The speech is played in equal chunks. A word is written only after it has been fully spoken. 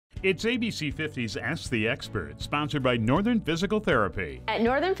It's ABC 50's Ask the Expert, sponsored by Northern Physical Therapy. At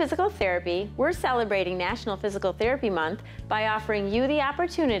Northern Physical Therapy, we're celebrating National Physical Therapy Month by offering you the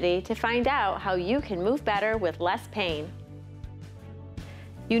opportunity to find out how you can move better with less pain.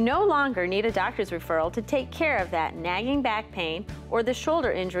 You no longer need a doctor's referral to take care of that nagging back pain or the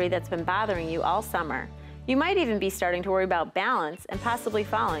shoulder injury that's been bothering you all summer. You might even be starting to worry about balance and possibly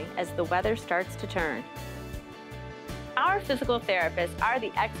falling as the weather starts to turn. Our physical therapists are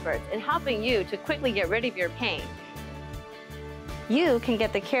the experts in helping you to quickly get rid of your pain. You can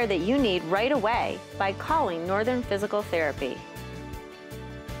get the care that you need right away by calling Northern Physical Therapy.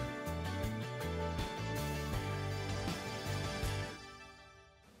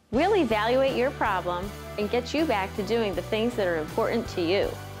 We'll evaluate your problem and get you back to doing the things that are important to you.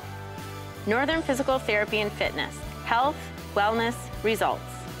 Northern Physical Therapy and Fitness. Health, wellness, results.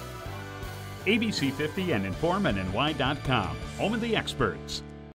 ABC 50 and InformNY.com, home of the experts.